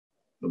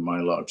My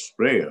Lord's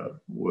Prayer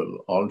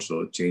will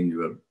also change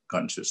your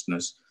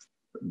consciousness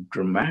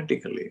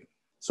dramatically.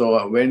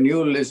 So when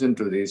you listen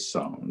to these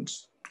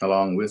sounds,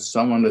 along with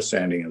some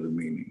understanding of the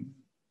meaning,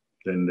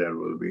 then there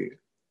will be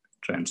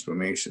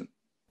transformation.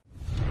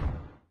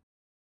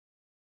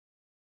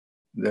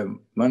 The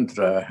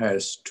mantra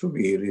has to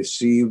be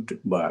received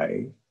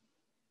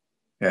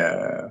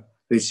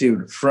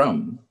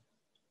from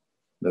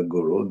the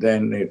Guru,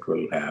 then it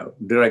will have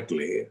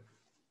directly,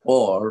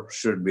 or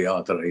should be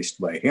authorized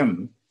by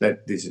him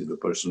that this is the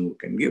person who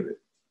can give it.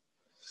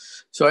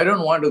 So I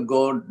don't want to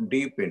go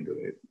deep into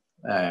it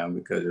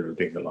because it will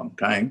take a long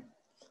time.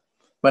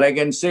 But I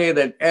can say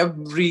that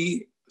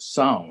every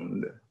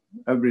sound,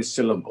 every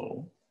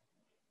syllable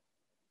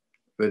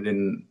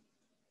within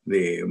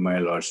the My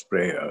Lord's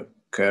Prayer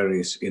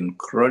carries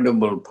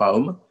incredible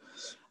power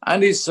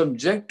and is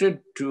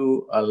subjected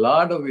to a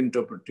lot of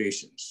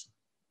interpretations.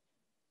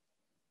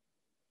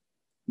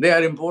 They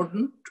are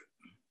important,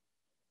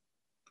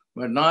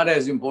 but not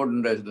as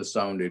important as the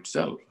sound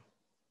itself.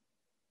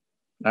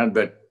 Not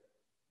that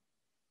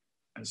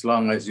as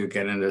long as you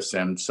can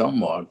understand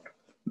somewhat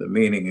the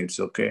meaning, it's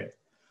okay.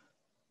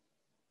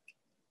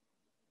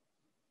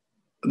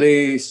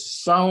 The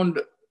sound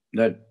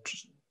that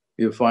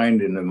you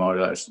find in the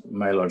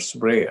My Lord's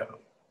Prayer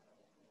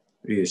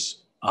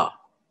is ah,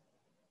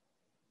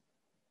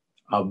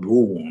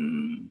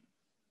 abun,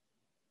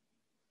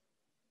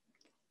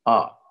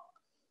 ah.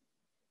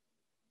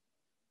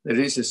 There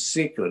is a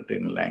secret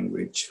in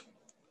language.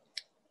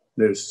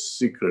 There's a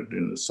secret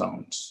in the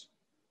sounds.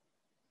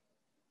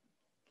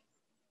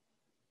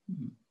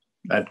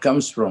 That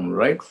comes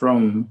right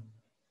from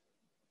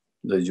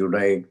the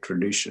Judaic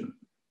tradition.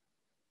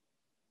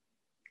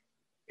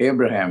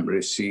 Abraham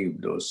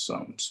received those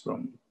sounds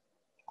from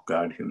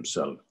God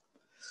himself.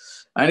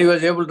 And he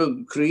was able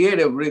to create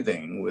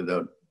everything with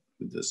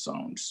the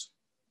sounds,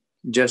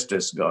 just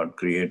as God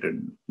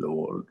created the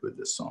world with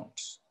the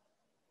sounds.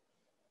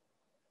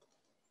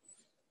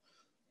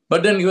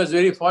 But then he was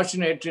very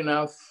fortunate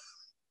enough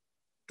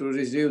to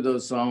receive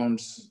those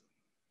sounds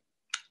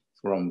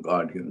from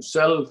God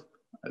himself,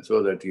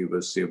 so that he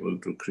was able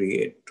to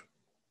create.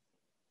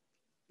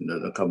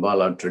 The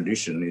Kabbalah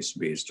tradition is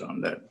based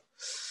on that.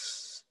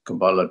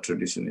 Kabbalah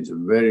tradition is a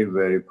very,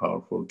 very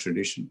powerful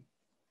tradition.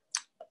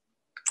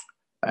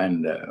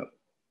 And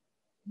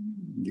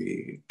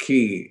the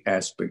key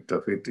aspect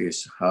of it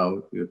is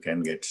how you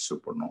can get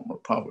supernormal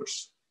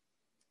powers.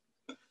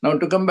 Now,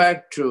 to come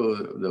back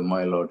to the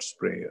My Lord's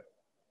Prayer,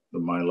 the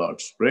My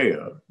Lord's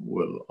Prayer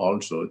will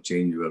also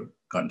change your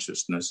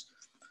consciousness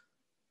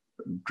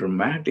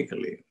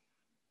dramatically.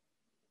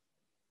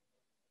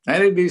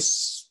 And it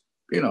is,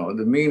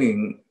 the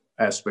meaning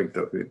aspect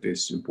of it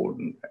is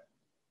important,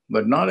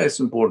 but not as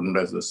important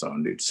as the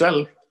sound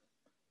itself.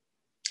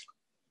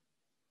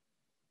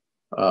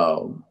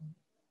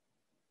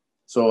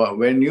 So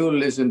when you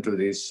listen to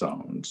these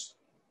sounds,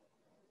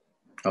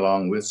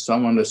 along with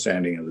some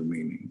understanding of the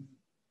meaning,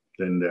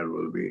 then there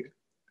will be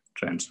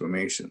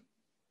transformation.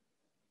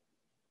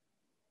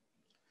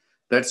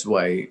 That's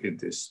why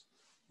it is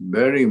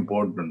very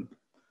important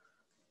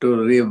to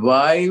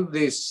revive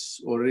this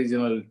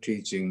original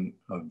teaching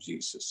of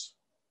Jesus.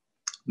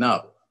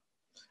 Now,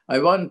 I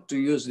want to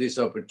use this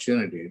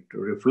opportunity to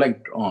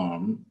reflect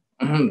on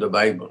the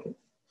Bible.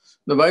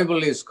 The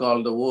Bible is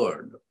called the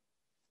Word.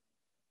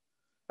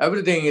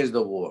 Everything is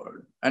the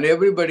Word. And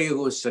everybody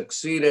who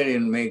succeeded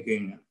in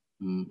making,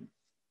 whom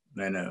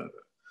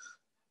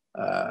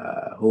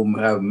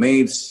have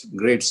made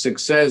great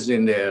success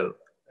in their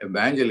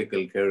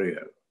evangelical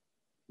career,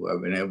 who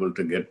have been able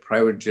to get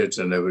private jets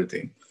and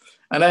everything.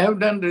 And I have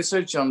done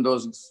research on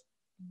those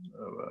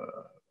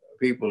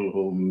people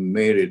who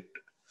made it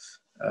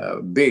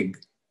big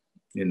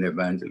in the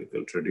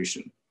evangelical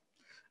tradition.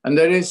 And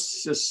there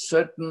is a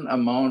certain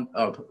amount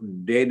of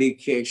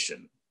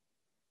dedication,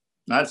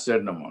 not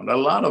certain amount, a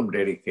lot of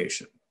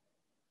dedication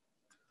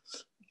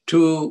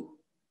to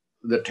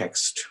the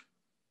text,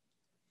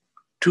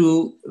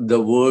 to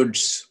the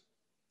words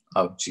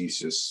of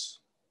Jesus.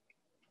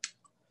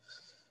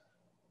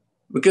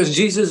 Because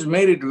Jesus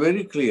made it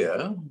very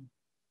clear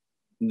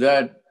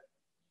that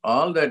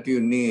all that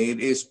you need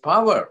is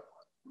power.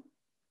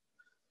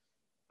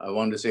 I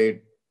want to say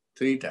it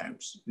 3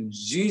 times.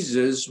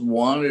 Jesus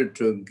wanted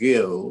to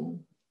give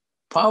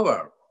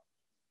power.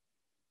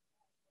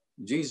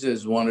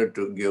 Jesus wanted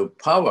to give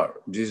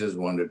power. Jesus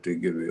wanted to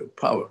give you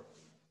power.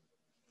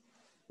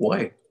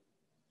 Why?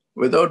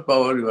 Without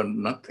power, you are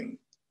nothing.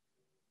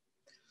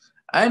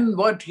 And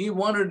what he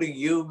wanted to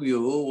give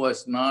you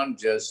was not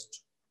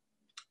just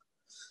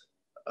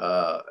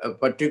a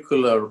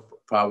particular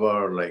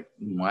power like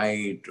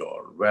might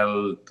or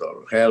wealth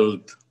or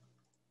health,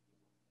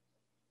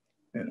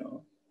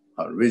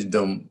 or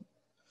wisdom,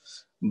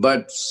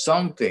 but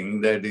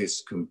something that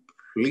is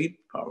complete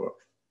power,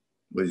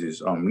 which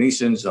is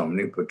omniscience,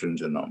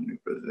 omnipotence, and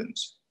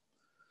omnipresence.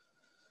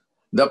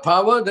 The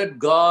power that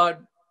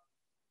God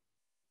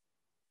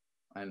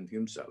and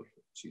himself,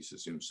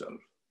 Jesus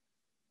himself,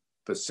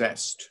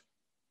 possessed.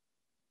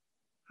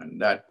 And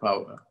that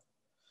power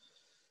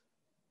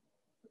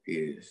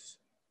is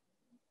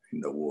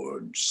in the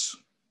words.